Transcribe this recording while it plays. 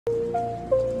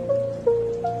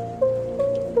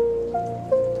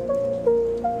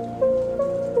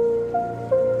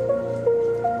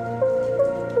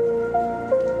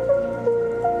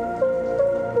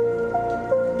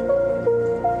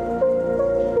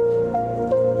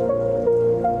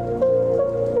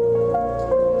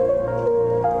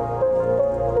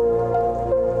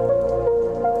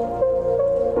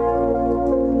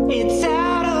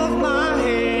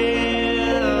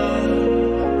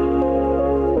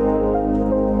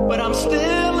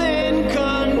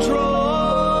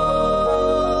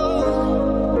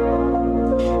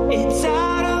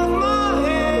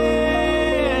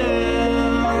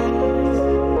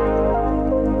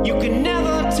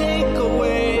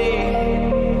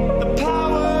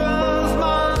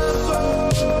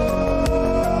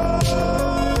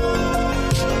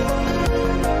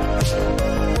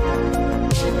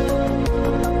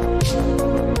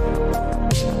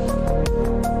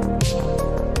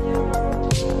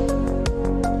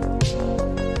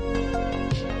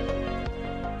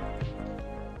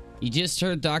just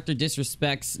heard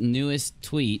Drdisrespect's newest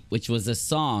tweet, which was a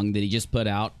song that he just put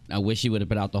out. I wish he would have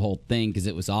put out the whole thing because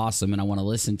it was awesome and I want to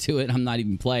listen to it. I'm not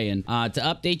even playing. To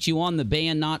update you on the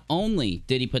ban, not only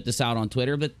did he put this out on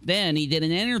Twitter, but then he did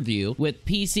an interview with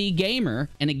PC Gamer,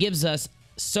 and it gives us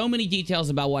so many details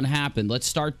about what happened. Let's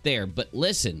start there. But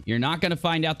listen, you're not going to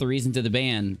find out the reason to the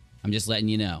ban. I'm just letting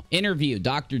you know. Interview.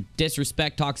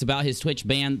 Drdisrespect talks about his Twitch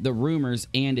ban, the rumors,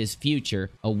 and his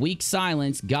future. A week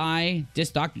silence.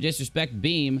 Drdisrespect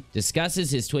Beam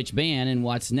discusses his Twitch ban and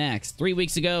what's next. 3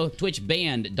 weeks ago, Twitch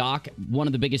banned Doc, one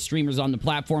of the biggest streamers on the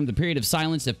platform. The period of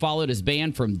silence that followed his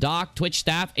ban from Doc, Twitch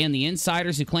staff, and the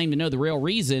insiders who claim to know the real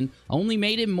reason only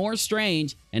made him more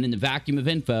strange. And in the vacuum of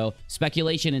info,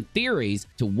 speculation and theories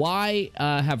to why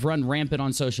have run rampant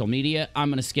on social media. I'm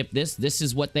going to skip this. This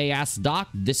is what they asked Doc.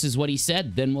 This is what he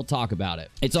said. Then we'll talk about it.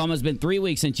 It's almost been 3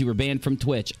 weeks since you were banned from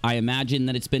Twitch. I imagine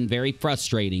that it's been very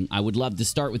frustrating. I would love to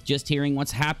start with just hearing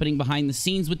what's happening behind the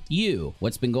scenes with you.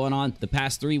 What's been going on the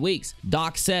past 3 weeks?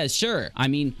 Doc says, sure. I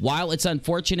mean, while it's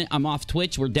unfortunate I'm off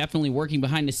Twitch, we're definitely working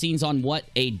behind the scenes on what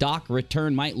a Doc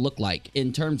return might look like.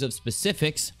 In terms of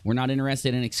specifics, we're not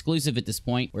interested in exclusive at this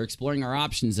point. We're exploring our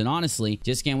options, and honestly,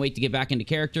 just can't wait to get back into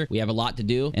character. We have a lot to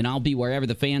do, and I'll be wherever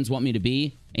the fans want me to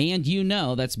be. And you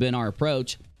know that's been our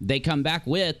approach. They come back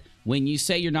with, when you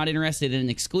say you're not interested in an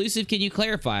exclusive, can you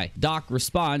clarify? Doc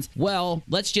responds, well,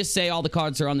 let's just say all the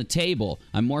cards are on the table.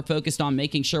 I'm more focused on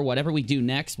making sure whatever we do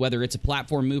next, whether it's a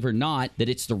platform move or not, that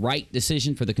it's the right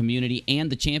decision for the community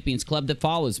and the Champions Club that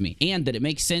follows me, and that it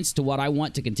makes sense to what I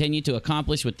want to continue to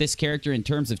accomplish with this character in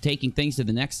terms of taking things to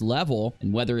the next level.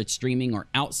 And whether it's streaming or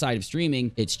outside of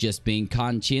streaming, it's just being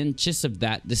conscientious of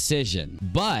that decision.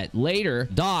 But later,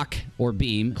 Doc, or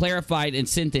Beam, clarified and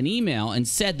sent an email and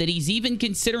said that he's even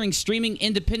considering streaming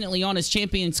independently on his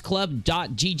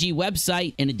championsclub.gg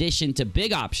website, in addition to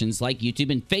big options like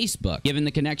YouTube and Facebook. Given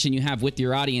the connection you have with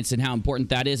your audience and how important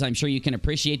that is, I'm sure you can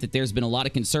appreciate that there's been a lot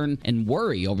of concern and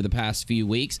worry over the past few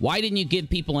weeks. Why didn't you give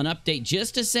people an update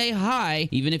just to say hi,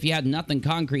 even if you had nothing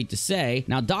concrete to say?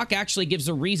 Now, Doc actually gives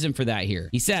a reason for that here.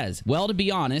 He says, well, to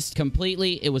be honest,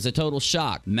 completely, it was a total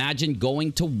shock. Imagine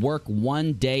going to work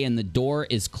one day and the door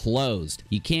is closed.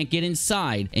 You can't get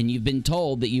inside, and you've been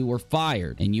told that you were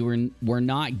fired, and you were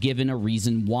not given a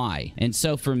reason why. And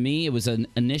so for me, it was an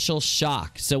initial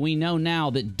shock. So we know now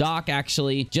that Doc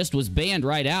actually just was banned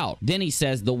right out. Then he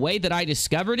says, the way that I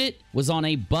discovered it was on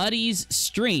a buddy's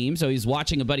stream. So he's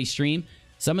watching a buddy's stream.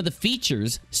 Some of the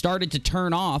features started to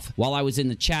turn off while I was in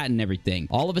the chat and everything.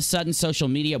 All of a sudden, social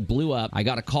media blew up. I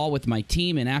got a call with my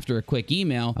team, and after a quick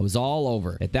email, I was all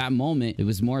over. At that moment, it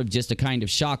was more of just a kind of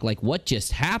shock, like, what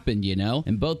just happened, you know?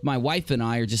 And both my wife and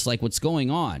I are just like, what's going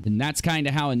on? And that's kind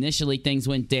of how initially things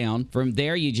went down. From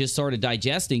there, you just sort of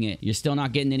digesting it. You're still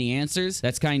not getting any answers.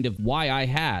 That's kind of why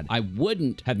I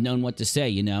wouldn't have known what to say,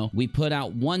 you know? We put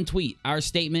out one tweet, our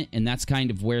statement, and that's kind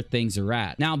of where things are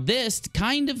at. Now, this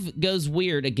kind of goes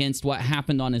weird against what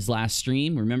happened on his last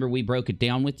stream. Remember, we broke it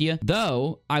down with you.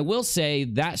 Though, I will say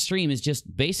that stream is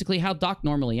just basically how Doc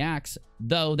normally acts.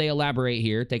 Though they elaborate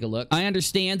here. Take a look. I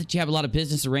understand that you have a lot of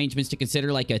business arrangements to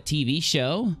consider, like a TV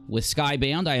show with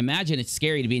Skybound. I imagine it's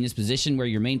scary to be in this position where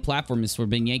your main platform is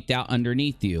being yanked out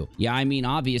underneath you. Yeah, I mean,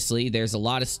 obviously, there's a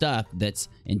lot of stuff that's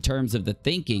in terms of the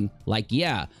thinking, like,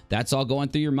 yeah, that's all going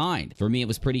through your mind. For me, it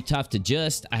was pretty tough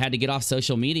to I had to get off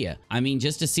social media. I mean,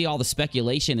 just to see all the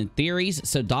speculation and theories,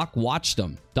 so Doc watched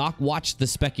them. Doc watched the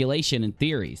speculation and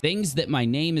theories. Things that my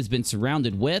name has been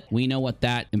surrounded with, we know what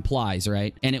that implies,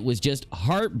 right? And it was just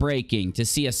heartbreaking to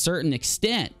see a certain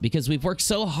extent because we've worked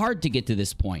so hard to get to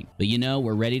this point. But you know,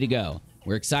 we're ready to go.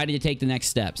 We're excited to take the next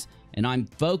steps. And I'm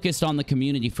focused on the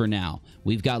community for now.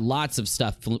 We've got lots of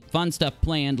stuff, fun stuff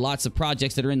planned, lots of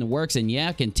projects that are in the works, and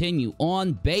yeah, continue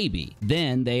on, baby.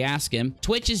 Then they ask him,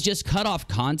 Twitch has just cut off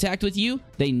contact with you?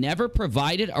 They never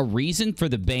provided a reason for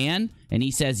the ban? And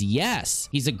he says, yes,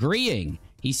 he's agreeing.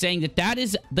 He's saying that that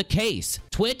is the case.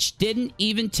 Twitch didn't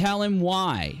even tell him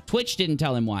why. Twitch didn't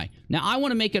tell him why. Now, I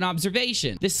want to make an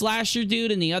observation. This Slasher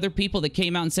dude and the other people that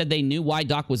came out and said they knew why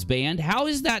Doc was banned, how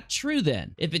is that true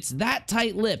then? If it's that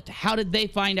tight-lipped, how did they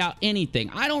find out anything?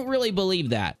 I don't really believe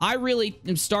that. I really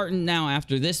am starting now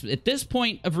after this, at this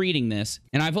point of reading this,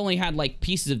 and I've only had like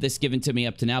pieces of this given to me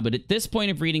up to now, but at this point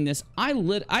of reading this,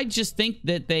 I just think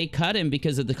that they cut him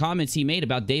because of the comments he made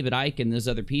about David Icke and those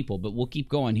other people, but we'll keep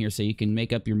going here so you can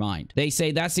make up your mind. They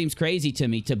say, that seems crazy to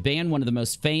me, to ban one of the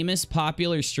most famous,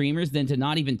 popular streamers, then to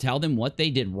not even tell them what they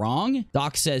did wrong?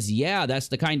 Doc says, yeah, that's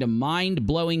the kind of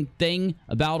mind-blowing thing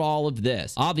about all of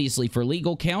this. Obviously, for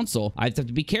legal counsel, I have to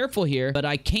be careful here, but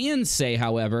I can say,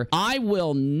 however, I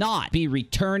will not be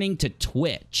returning to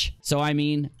Twitch. So, I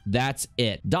mean, that's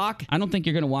it. Doc, I don't think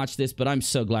you're going to watch this, but I'm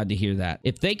so glad to hear that.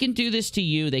 If they can do this to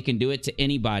you, they can do it to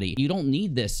anybody. You don't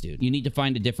need this, dude. You need to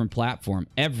find a different platform.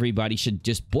 Everybody should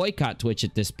just boycott Twitch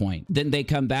at this point. Then they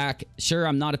come back. Sure,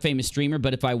 I'm not a famous streamer,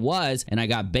 but if I was and I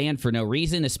got banned for no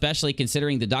reason, especially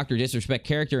considering the Drdisrespect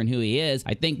character and who he is,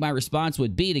 I think my response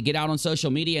would be to get out on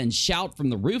social media and shout from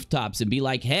the rooftops and be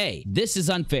like, hey, this is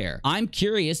unfair. I'm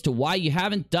curious to why you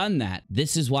haven't done that.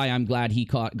 This is why I'm glad he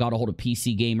got a hold of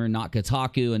PC Gamer, not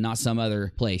Kotaku, and not some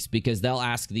other place, because they'll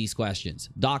ask these questions.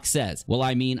 Doc says, well,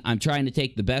 I mean, I'm trying to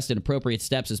take the best and appropriate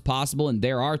steps as possible, and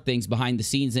there are things behind the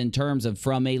scenes in terms of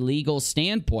from a legal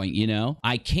standpoint, you know?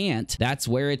 I can't. That's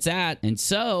where it's at. And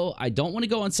so I don't want to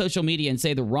go on social media and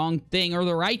say the wrong thing or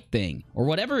the right thing or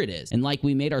whatever it is. And like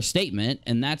we made our statement,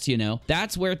 and that's, you know,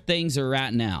 that's where things are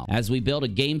at now. As we build a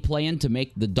game plan to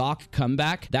make the Doc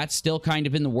comeback, that's still kind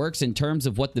of in the works in terms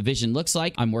of what the vision looks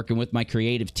like. I'm working with my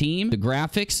creative team, the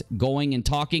graphics, going and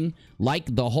talking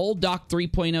like the whole Doc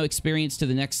 3.0 experience to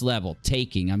the next level.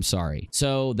 I'm sorry.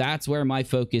 So that's where my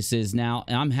focus is now,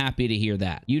 and I'm happy to hear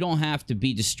that. You don't have to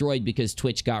be destroyed because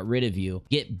Twitch got rid of you.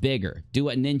 Get bigger. Do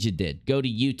what Ninja did. Go to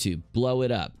YouTube. Blow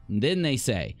it up. And then they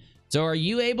say, so are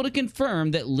you able to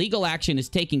confirm that legal action is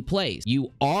taking place?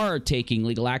 You are taking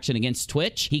legal action against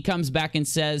Twitch? He comes back and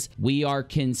says, we are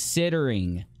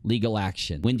considering legal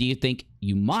action. When do you think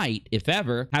you might, if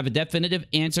ever, have a definitive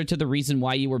answer to the reason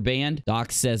why you were banned?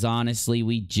 Doc says, honestly,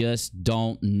 we just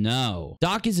don't know.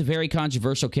 Doc is a very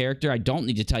controversial character. I don't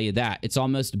need to tell you that. It's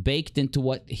almost baked into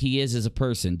what he is as a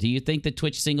person. Do you think that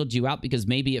Twitch singled you out because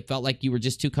maybe it felt like you were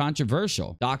just too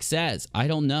controversial? Doc says, I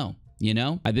don't know. You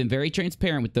know, I've been very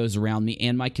transparent with those around me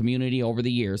and my community over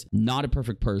the years. Not a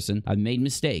perfect person. I've made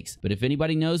mistakes. But if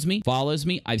anybody knows me, follows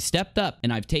me, I've stepped up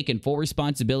and I've taken full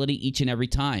responsibility each and every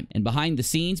time. And behind the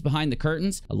scenes, behind the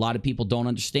curtains, a lot of people don't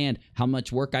understand how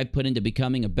much work I've put into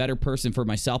becoming a better person for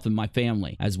myself and my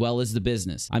family, as well as the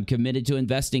business. I'm committed to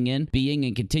investing in, being,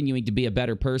 and continuing to be a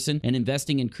better person and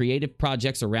investing in creative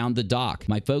projects around the Doc.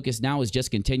 My focus now is just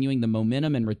continuing the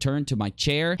momentum and return to my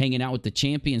chair, hanging out with the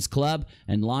Champions Club,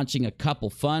 and launching a couple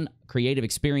fun creative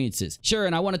experiences. Sure,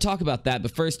 and I want to talk about that,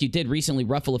 but first, you did recently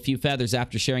ruffle a few feathers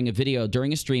after sharing a video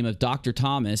during a stream of Dr.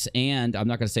 Thomas, and I'm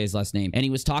not going to say his last name, and he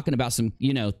was talking about some,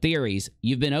 you know, theories.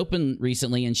 You've been open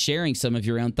recently and sharing some of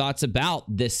your own thoughts about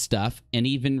this stuff, and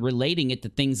even relating it to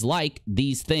things like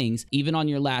these things. Even on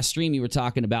your last stream, you were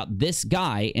talking about this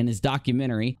guy and his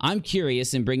documentary. I'm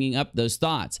curious in bringing up those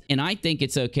thoughts, and I think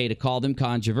it's okay to call them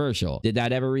controversial. Did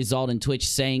that ever result in Twitch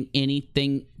saying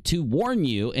anything to warn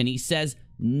you? And he says,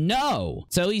 no.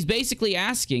 So he's basically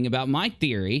asking about my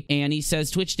theory, and he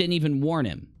says Twitch didn't even warn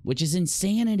him, which is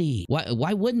insanity.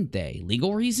 Why wouldn't they?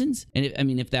 Legal reasons? And I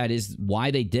mean, if that is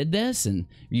why they did this, and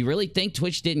you really think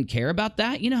Twitch didn't care about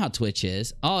that? You know how Twitch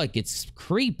is. Oh, it gets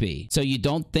creepy. So you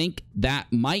don't think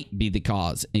that might be the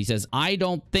cause? And he says, I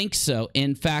don't think so.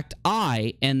 In fact,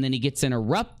 and then he gets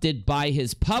interrupted by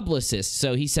his publicist.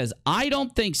 So he says, I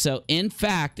don't think so. In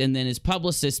fact, and then his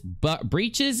publicist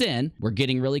breaches in. We're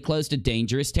getting really close to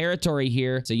dangerous territory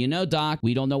here. So you know, Doc,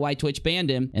 we don't know why Twitch banned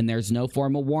him, and there's no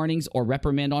formal warnings or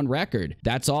reprimand on record.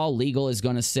 That's all legal is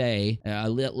going to say.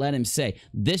 Let him say.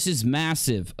 This is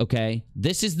massive, okay?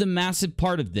 This is the massive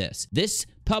part of this. This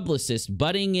publicist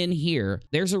butting in here,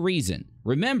 there's a reason.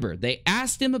 Remember, they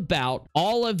asked him about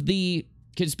all of the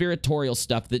conspiratorial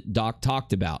stuff that Doc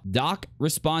talked about. Doc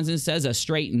responds and says a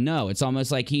straight no. It's almost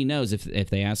like he knows if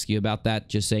they ask you about that,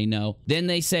 just say no. Then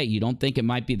they say, you don't think it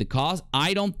might be the cause?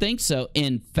 I don't think so.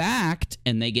 In fact,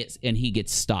 and he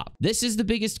gets stopped. This is the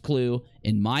biggest clue,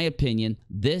 in my opinion.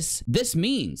 This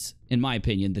means, in my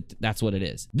opinion, that's what it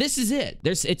is. This is it.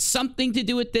 It's something to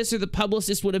do with this, or the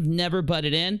publicist would have never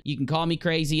butted in. You can call me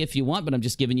crazy if you want, but I'm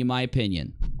just giving you my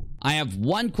opinion. I have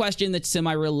one question that's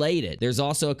semi-related. There's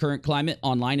also a current climate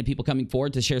online of people coming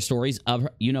forward to share stories of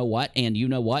you-know-what and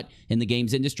you-know-what in the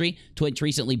games industry. Twitch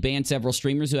recently banned several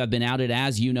streamers who have been outed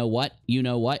as you-know-what,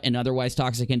 and otherwise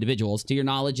toxic individuals. To your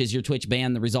knowledge, is your Twitch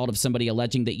ban the result of somebody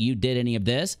alleging that you did any of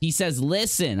this? He says,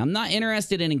 listen, I'm not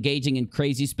interested in engaging in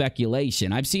crazy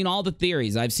speculation. I've seen all the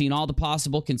theories. I've seen all the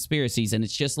possible conspiracies, and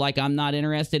it's just like I'm not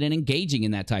interested in engaging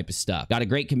in that type of stuff. Got a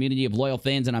great community of loyal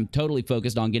fans, and I'm totally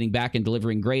focused on getting back and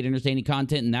delivering great entertaining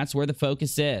content, and that's where the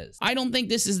focus is. I don't think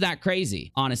this is that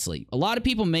crazy, honestly. A lot of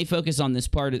people may focus on this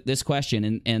part of this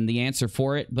question and the answer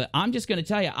for it, but I'm just going to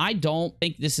tell you, I don't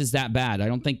think this is that bad. I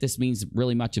don't think this means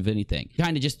really much of anything.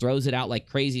 Kind of just throws it out like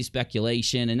crazy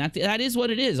speculation, and that is what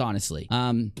it is, honestly.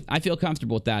 I feel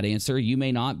comfortable with that answer. You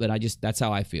may not, but that's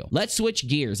how I feel. Let's switch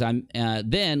gears.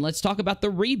 Then let's talk about the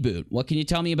reboot. What can you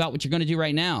tell me about what you're going to do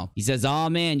right now? He says, oh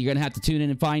man, you're going to have to tune in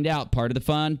and find out. Part of the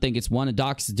fun. Think it's one of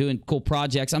Doc's doing cool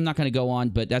projects. I'm not going to go on,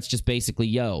 but that's just basically,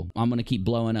 yo, I'm going to keep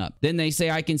blowing up. Then they say,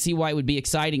 I can see why it would be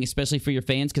exciting, especially for your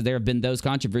fans, because there have been those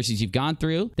controversies you've gone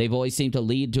through. They've always seemed to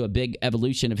lead to a big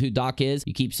evolution of who Doc is.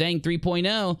 You keep saying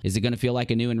 3.0. Is it going to feel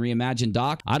like a new and reimagined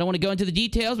Doc? I don't want to go into the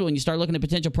details, but when you start looking at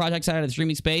potential projects out of the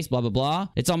streaming space, blah, blah, blah,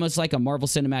 it's almost like a Marvel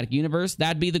Cinematic Universe.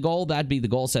 That'd be the goal. That'd be the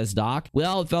goal, says Doc.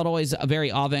 Well, it felt always a very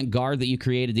avant-garde that you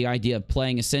created. The idea of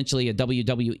playing essentially a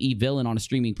WWE villain on a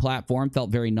streaming platform felt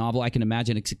very novel. I can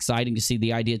imagine it's exciting to see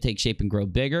the idea take shape and grow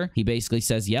bigger. He basically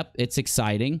says, yep, it's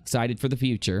exciting. Excited for the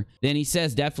future. Then he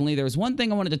says, definitely, there was one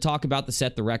thing I wanted to talk about to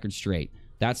set the record straight.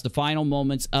 That's the final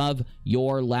moments of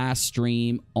your last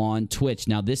stream on Twitch.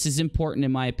 Now, this is important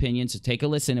in my opinion, so take a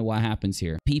listen to what happens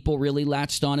here. People really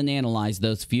latched on and analyzed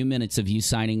those few minutes of you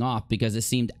signing off because it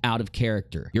seemed out of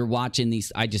character. You're watching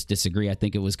these, I just disagree. I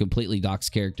think it was completely Doc's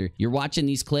character. You're watching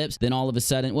these clips, then all of a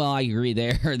sudden, well, I agree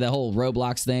there, the whole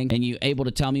Roblox thing, and you able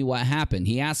to tell me what happened.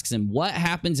 He asks him, what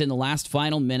happens in the last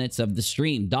final minutes of the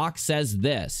stream? Doc says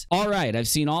this. All right, I've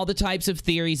seen all the types of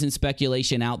theories and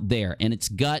speculation out there, and it's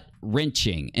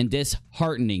gut-wrenching and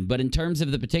disheartening, but in terms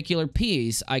of the particular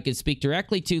piece I could speak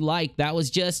directly to, like, I was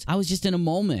just in a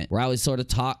moment where I was sort of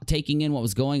taking in what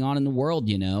was going on in the world,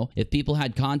 you know. If people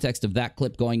had context of that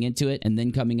clip going into it and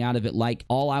then coming out of it, like,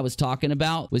 all I was talking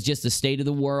about was just the state of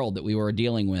the world that we were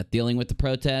dealing with the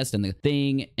protest and the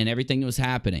thing and everything that was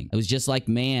happening. It was just like,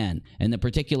 man, in the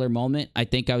particular moment, I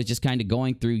think I was just kind of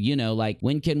going through, you know, like,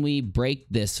 when can we break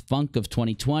this funk of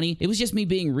 2020? It was just me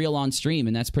being real on stream,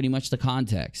 and that's pretty much the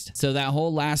context. So that whole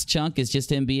last chunk is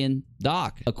just him being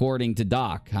Doc, according to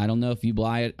Doc. I don't know if you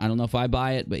buy it. I don't know if I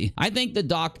buy it, but I think the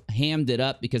Doc hammed it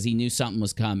up because he knew something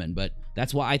was coming, but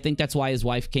that's why his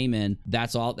wife came in.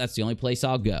 That's all. That's the only place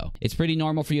I'll go. It's pretty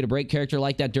normal for you to break character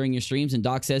like that during your streams. And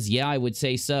Doc says, yeah, I would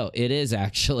say so. It is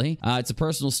actually. It's a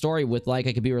personal story with, like,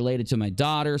 I could be related to my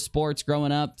daughter, sports,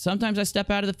 growing up. Sometimes I step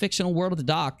out of the fictional world of the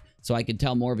Doc so I could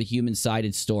tell more of a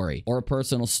human-sided story or a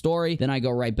personal story. Then I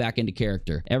go right back into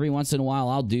character. Every once in a while,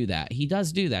 I'll do that. He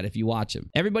does do that if you watch him.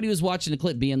 Everybody was watching the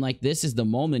clip being like, this is the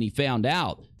moment he found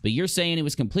out. But you're saying it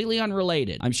was completely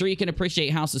unrelated. I'm sure you can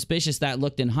appreciate how suspicious that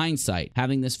looked in hindsight,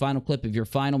 having this final clip of your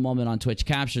final moment on Twitch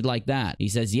captured like that. He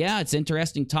says, yeah, it's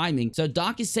interesting timing. So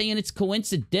Doc is saying it's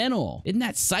coincidental. Isn't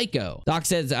that psycho? Doc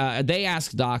says, they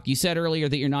asked Doc, you said earlier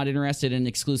that you're not interested in an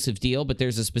exclusive deal, but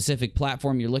there's a specific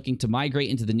platform you're looking to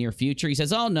migrate into the near future. He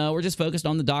says, oh no, we're just focused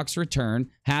on the Doc's return.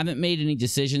 Haven't made any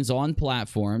decisions on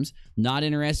platforms. Not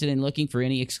interested in looking for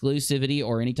any exclusivity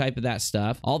or any type of that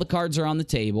stuff. All the cards are on the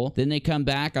table. Then they come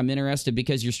back. I'm interested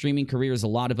because your streaming career is a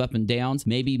lot of up and downs,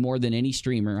 maybe more than any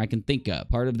streamer I can think of.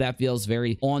 Part of that feels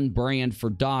very on brand for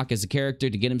Doc as a character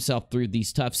to get himself through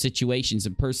these tough situations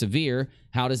and persevere.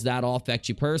 How does that all affect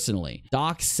you personally?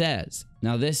 Doc says,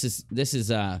 now this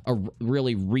is a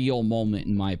really real moment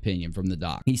in my opinion from the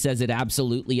Doc. He says it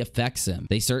absolutely affects him.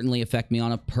 They certainly affect me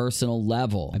on a personal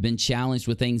level. I've been challenged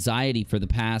with anxiety for the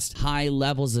past, high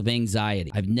levels of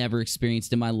anxiety I've never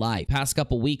experienced in my life. Past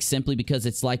couple weeks simply because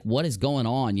it's like, what is going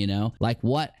on, you know? Like,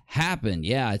 what happened?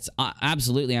 Yeah, it's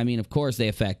absolutely, I mean, of course they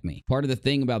affect me. Part of the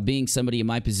thing about being somebody in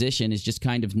my position is just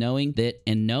kind of knowing that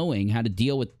and knowing how to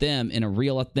deal with them in a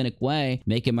real authentic way,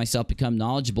 making myself become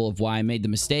knowledgeable of why I made the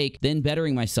mistake, then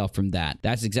bettering myself from that.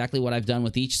 That's exactly what I've done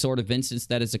with each sort of instance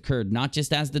that has occurred, not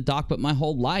just as the Doc, but my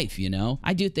whole life, you know?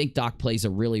 I do think Doc plays a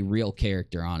really real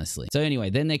character, honestly. So anyway,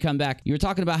 then they come back. You were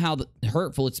talking about how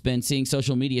hurtful it's been seeing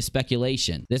social media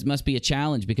speculation. This must be a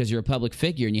challenge because you're a public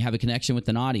figure and you have a connection with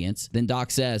an audience. Then Doc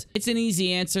says, it's an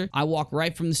easy answer. I walk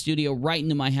right from the studio right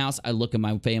into my house. I look at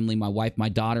my family, my wife, my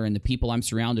daughter, and the people I'm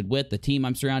surrounded with, the team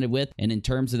I'm surrounded with. And in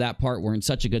terms of that part, we're in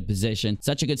such a good position,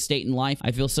 such a good state in life.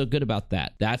 I feel so good about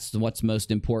that. That's what's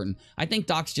most important. I think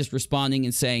Doc's just responding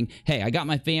and saying, hey, I got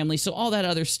my family, so all that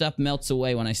other stuff melts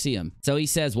away when I see him. So he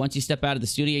says, once you step out of the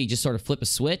studio, you just sort of flip a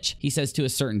switch. He says to a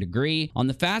certain degree. On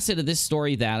the facet of this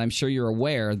story that I'm sure you're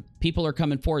aware People are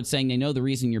coming forward saying they know the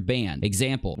reason you're banned.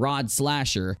 Example, Rod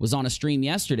Slasher was on a stream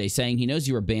yesterday saying he knows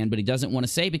you were banned, but he doesn't want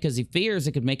to say because he fears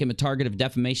it could make him a target of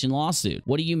defamation lawsuit.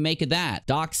 What do you make of that?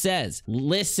 Doc says,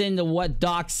 listen to what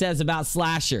Doc says about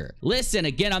Slasher. Listen,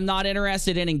 again, I'm not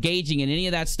interested in engaging in any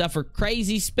of that stuff or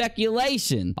crazy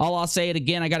speculation. I'll say it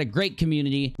again, I got a great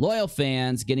community, loyal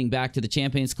fans, getting back to the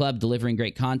Champions Club, delivering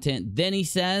great content. Then he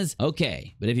says,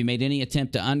 okay, but if you made any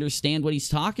attempt to understand what he's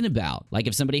talking about, like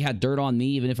if somebody had dirt on me,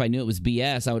 even if I knew it was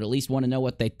BS, I would at least want to know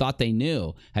what they thought they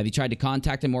knew. Have you tried to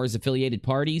contact him or his affiliated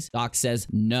parties? Doc says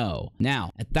no.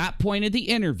 Now, at that point of the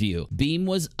interview, Beam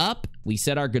was up. We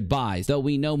said our goodbyes. Though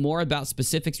we know more about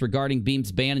specifics regarding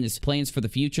Beam's ban and his plans for the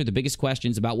future, the biggest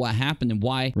questions about what happened and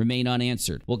why remain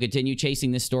unanswered. We'll continue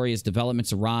chasing this story as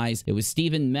developments arise. It was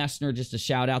Steven Messner, just to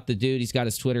shout out the dude. He's got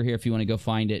his Twitter here if you want to go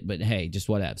find it, but hey, just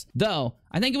whatevs. Though,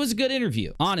 I think it was a good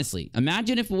interview. Honestly,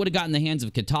 imagine if it would have gotten in the hands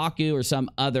of Kotaku or some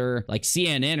other, like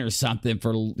CNN or something,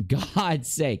 for God's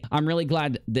sake. I'm really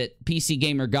glad that PC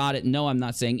Gamer got it. No, I'm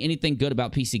not saying anything good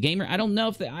about PC Gamer. I don't know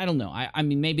if they, I don't know. I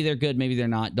mean, maybe they're good, maybe they're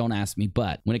not. Don't ask me.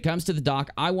 But when it comes to the doc,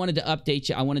 I wanted to update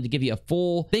you. I wanted to give you a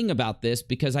full thing about this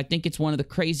because I think it's one of the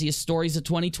craziest stories of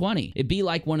 2020. It'd be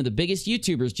like one of the biggest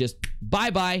YouTubers just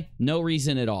bye-bye, no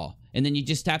reason at all. And then you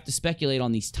just have to speculate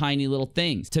on these tiny little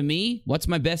things. To me, what's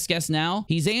my best guess now?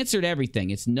 He's answered everything.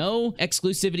 It's no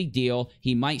exclusivity deal.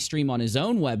 He might stream on his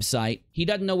own website. He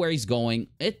doesn't know where he's going.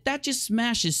 That just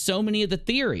smashes so many of the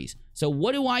theories. So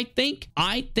what do I think?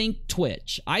 I think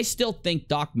Twitch. I still think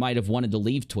Doc might have wanted to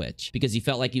leave Twitch because he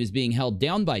felt like he was being held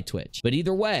down by Twitch. But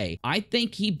either way, I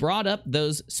think he brought up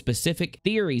those specific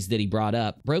theories that he brought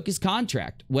up, broke his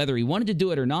contract. Whether he wanted to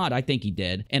do it or not, I think he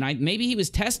did. And maybe he was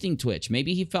testing Twitch.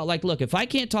 Maybe he felt like, look, if I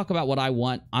can't talk about what I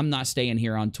want, I'm not staying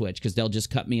here on Twitch because they'll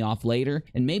just cut me off later.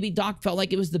 And maybe Doc felt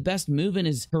like it was the best move in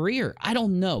his career. I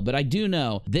don't know, but I do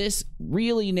know this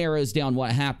really narrows down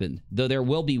what happened, though there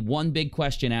will be one big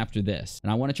question after this.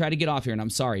 And I want to try to get off here, and I'm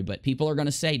sorry, but people are going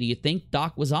to say, do you think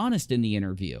Doc was honest in the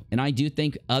interview? And I do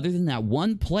think other than that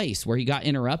one place where he got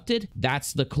interrupted,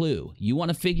 that's the clue. You want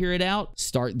to figure it out?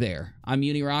 Start there. I'm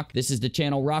UNIRock. This is the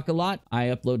channel Rock A Lot. I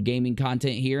upload gaming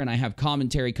content here, and I have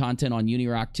commentary content on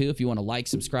UNIRock too. If you want to like,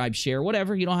 subscribe, share,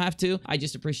 whatever, you don't have to. I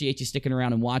just appreciate you sticking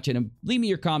around and watching, and leave me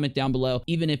your comment down below,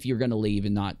 even if you're going to leave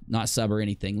and not sub or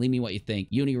anything. Leave me what you think.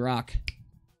 UNIRock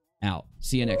out.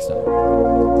 See you next time.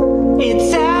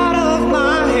 It's out of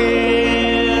my